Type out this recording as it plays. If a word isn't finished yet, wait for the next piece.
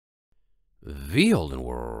The Olden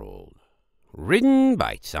World, written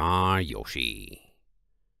by Czar Yoshi.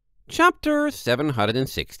 Chapter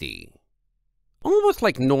 760. Almost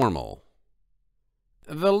like normal.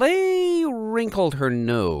 Valet wrinkled her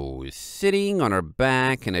nose, sitting on her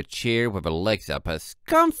back in a chair with her legs up as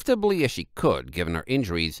comfortably as she could, given her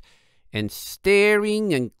injuries, and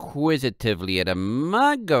staring inquisitively at a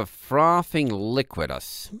mug of frothing liquid, a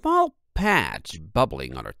small patch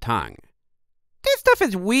bubbling on her tongue. "This stuff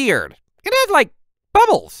is weird. It has, like,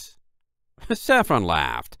 bubbles." Saffron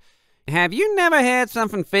laughed. "Have you never had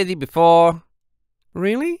something fizzy before?"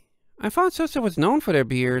 "Really? I thought Sosa was known for their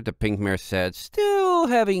beer," the pink mare said, still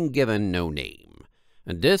having given no name.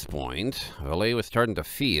 At this point, Valet was starting to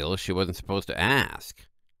feel she wasn't supposed to ask.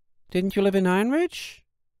 "Didn't you live in Ironridge?"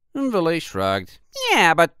 Valet shrugged.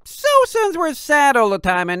 "Yeah, but Sosans were sad all the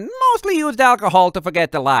time and mostly used alcohol to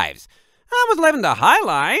forget their lives. I was living the high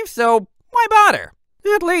life, so why bother?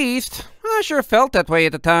 At least, I sure felt that way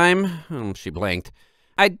at the time." She blinked.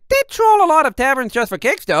 "I did troll a lot of taverns just for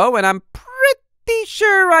kicks, though, and I'm pretty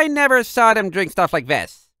sure I never saw them drink stuff like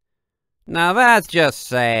this." "Now that's just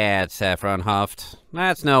sad," Saffron huffed.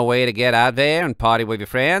 "That's no way to get out there and party with your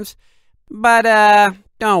friends. But,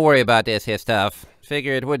 don't worry about this here stuff.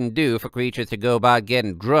 Figure it wouldn't do for creatures to go about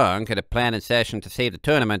getting drunk at a planning session to save the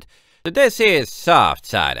tournament. So this here's soft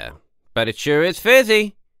cider. But it sure is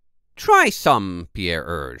fizzy." "Try some," Pierre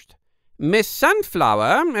urged. "Miss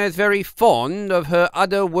Sunflower is very fond of her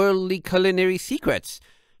otherworldly culinary secrets.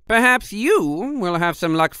 Perhaps you will have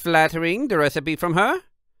some luck flattering the recipe from her."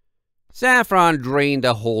 Saffron drained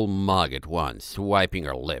the whole mug at once, wiping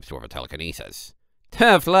her lips with her telekinesis.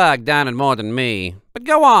 "Tough luck downing more than me. But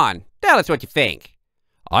go on, tell us what you think."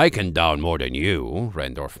 "I can down more than you,"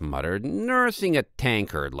 Rendorf muttered, nursing a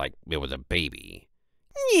tankard like it was a baby.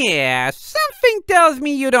 "Yeah, something tells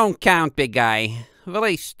me you don't count, big guy."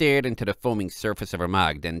 Valet stared into the foaming surface of her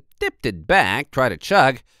mug, then dipped it back, tried to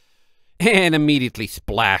chug, and immediately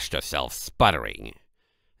splashed herself, sputtering.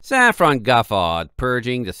 Saffron guffawed,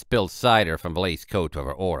 purging the spilled cider from Valet's coat with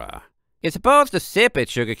her aura. "You're supposed to sip it,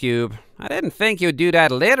 Sugar Cube. I didn't think you'd do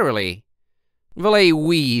that literally." Valet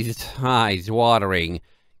wheezed, eyes watering.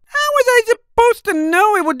 "How was I supposed to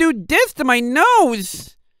know it would do this to my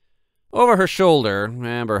nose?" Over her shoulder,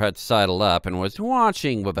 Amber had sidled up and was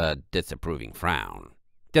watching with a disapproving frown.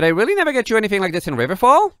 "Did I really never get you anything like this in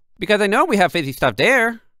Riverfall? Because I know we have fizzy stuff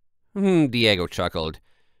there." Diego chuckled.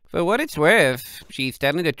 "For what it's worth, she's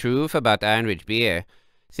telling the truth about Ironridge beer.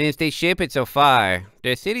 Since they ship it so far,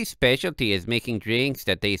 their city's specialty is making drinks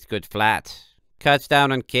that taste good flat. Cuts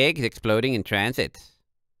down on kegs exploding in transit."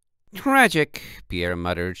 "Tragic," Pierre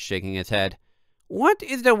muttered, shaking his head. "What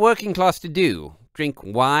is the working class to do? Drink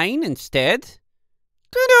wine instead?"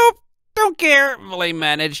 "Nope, don't care," Valet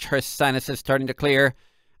managed, her sinuses starting to clear.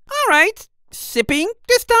 "All right, sipping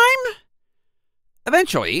this time?"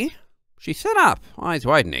 Eventually, she sat up, eyes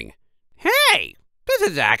widening. "Hey, this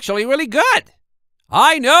is actually really good."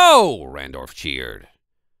 "I know," Randorf cheered.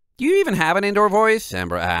 "Do you even have an indoor voice?"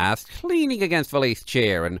 Amber asked, leaning against Valet's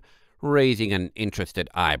chair and raising an interested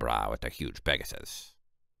eyebrow at the huge Pegasus.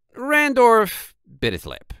 Randorf bit his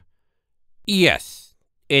lip. "Yes,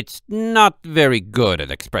 it's not very good at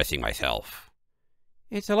expressing myself."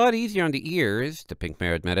 "It's a lot easier on the ears," the pink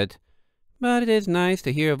mare admitted. "But it is nice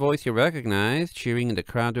to hear a voice you recognize cheering in the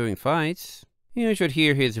crowd during fights. You should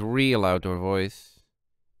hear his real outdoor voice."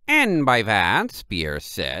 "And by that," Pierre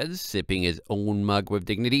said, sipping his own mug with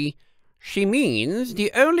dignity, "she means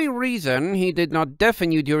the only reason he did not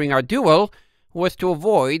deafen you during our duel was to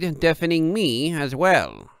avoid deafening me as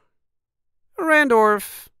well."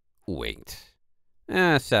 Randorf winked.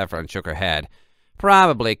 Saffron shook her head.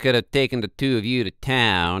 "Probably could have taken the two of you to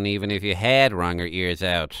town, even if you had wrung her ears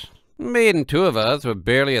out. Beating two of us with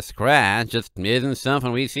barely a scratch just isn't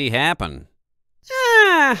something we see happen."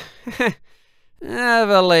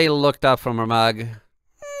 Valet looked up from her mug.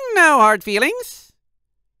 "No hard feelings."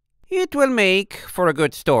 "It will make for a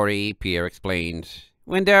good story," Pierre explained.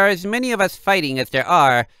 "When there are as many of us fighting as there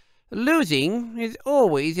are, losing is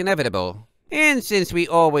always inevitable. And since we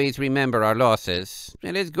always remember our losses,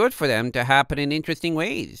 it is good for them to happen in interesting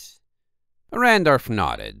ways." Randorf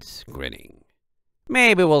nodded, grinning.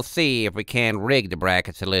 "Maybe we'll see if we can rig the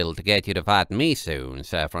brackets a little to get you to fight me soon,"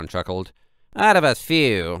 Saffron chuckled. "Out of us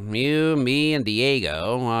few, you, me, and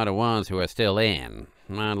Diego are the ones who are still in.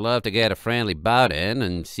 I'd love to get a friendly bout in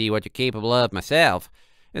and see what you're capable of myself,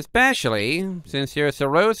 especially since you're a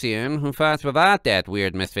Sorosian who fights without that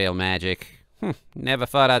weird Mistveil magic. Never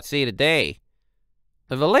thought I'd see the day."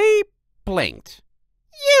 Valet blinked.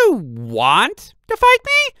 "You want to fight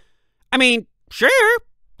me? I mean, sure,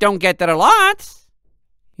 don't get that a lot."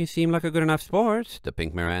 You seem like a good enough sport, the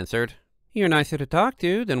pink mare answered. You're nicer to talk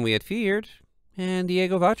to than we had feared, and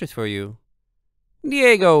Diego vouches for you.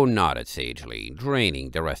 Diego nodded sagely, draining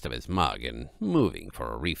the rest of his mug and moving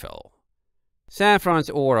for a refill. Saffron's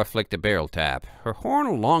aura flicked a barrel tap, her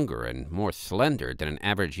horn longer and more slender than an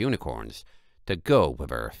average unicorn's, to go with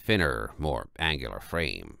her thinner, more angular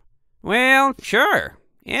frame. Well, sure.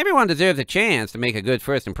 Everyone deserves a chance to make a good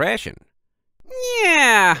first impression.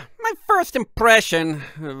 Yeah, my first impression,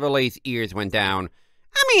 Valet's ears went down.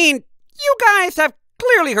 I mean, you guys have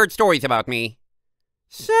clearly heard stories about me.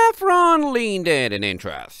 Saffron leaned in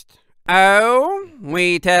interest. Oh,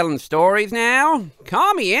 we telling stories now?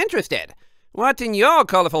 Call me interested. What's in your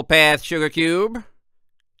colorful path, Sugar Cube?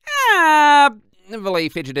 Valet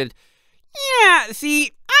fidgeted. Yeah,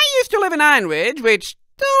 see, I used to live in Ironridge, which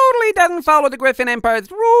totally doesn't follow the Griffin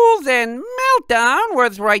Empire's rules, and Meltdown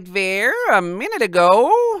was right there a minute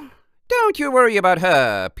ago. Don't you worry about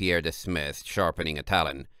her, Pierre dismissed, sharpening a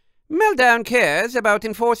talon. Meltdown cares about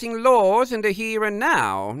enforcing laws in the here and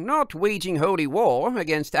now, not waging holy war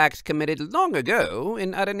against acts committed long ago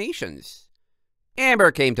in other nations.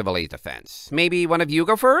 Amber came to Valet's defense. Maybe one of you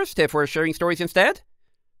go first, if we're sharing stories instead?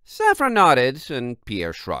 Saffron nodded, and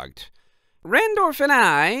Pierre shrugged. Rendorf and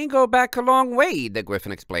I go back a long way, the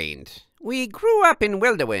Griffin explained. We grew up in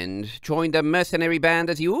Wilderwind, joined a mercenary band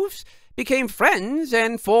as youths, became friends,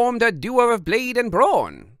 and formed a duo of blade and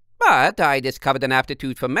brawn. But I discovered an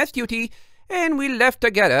aptitude for mess duty, and we left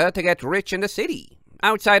together to get rich in the city.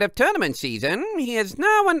 Outside of tournament season, he is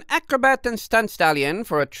now an acrobat and stunt stallion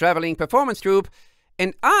for a traveling performance troupe,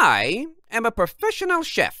 and I am a professional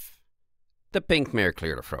chef. The pink mare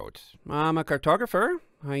cleared her throat. I'm a cartographer.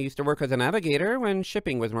 I used to work as a navigator when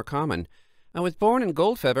shipping was more common. I was born in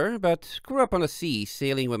Goldfeather, but grew up on the sea,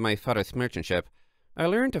 sailing with my father's merchant ship. I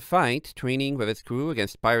learned to fight, training with his crew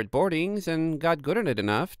against pirate boardings, and got good at it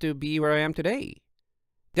enough to be where I am today.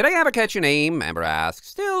 Did I ever catch your name? Amber asked,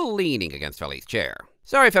 still leaning against Valet's chair.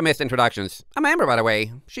 Sorry for missed introductions. I'm Amber, by the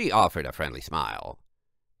way. She offered a friendly smile.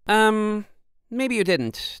 Maybe you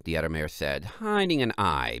didn't, the other mare said, hiding an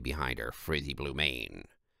eye behind her frizzy blue mane.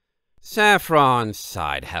 Saffron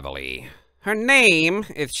sighed heavily. Her name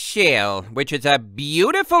is Shell, which is a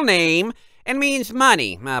beautiful name and means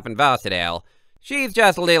money up in Valsadale. She's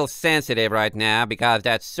just a little sensitive right now because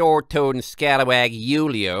that sword-toting scalawag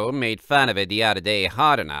Julio made fun of it the other day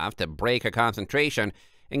hard enough to break her concentration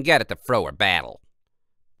and get it to throw her battle.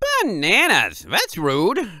 Bananas! That's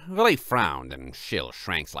rude! Valet frowned and Shill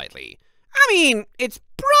shrank slightly. I mean, it's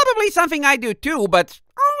probably something I do too, but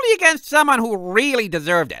only against someone who really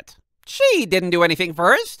deserved it. She didn't do anything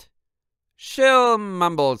first. Shill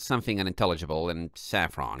mumbled something unintelligible, and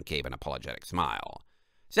Saffron gave an apologetic smile.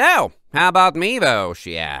 So, how about me, though?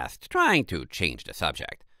 She asked, trying to change the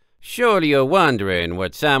subject. Surely you're wondering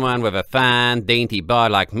what someone with a fine, dainty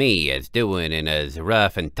bod like me is doing in as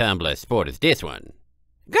rough and tumble a sport as this one.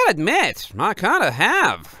 Gotta admit, I kinda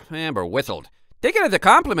have, Amber whistled. Take it as a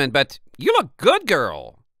compliment, but you look good,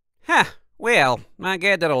 girl. Ha, well, I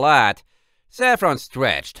get that a lot. Saffron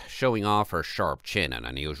stretched, showing off her sharp chin in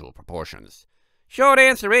unusual proportions. Short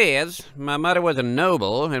answer is, my mother was a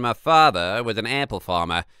noble and my father was an apple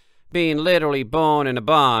farmer. Being literally born in a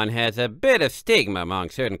barn has a bit of stigma among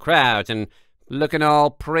certain crowds, and looking all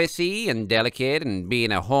prissy and delicate and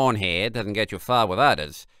being a hornhead doesn't get you far with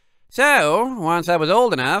others. So, once I was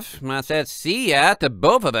old enough, I said see ya to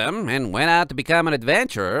both of them and went out to become an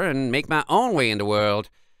adventurer and make my own way in the world.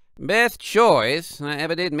 Best choice I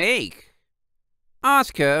ever did make.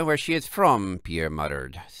 Ask her where she is from, Pierre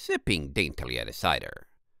muttered, sipping daintily at his cider.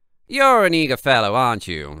 You're an eager fellow, aren't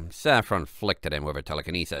you? Saffron flicked at him with her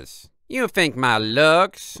telekinesis. You think my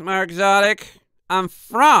looks are exotic? I'm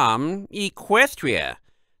from Equestria.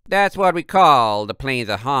 That's what we call the Plains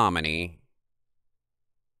of Harmony.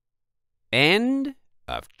 End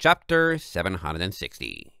of chapter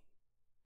 760.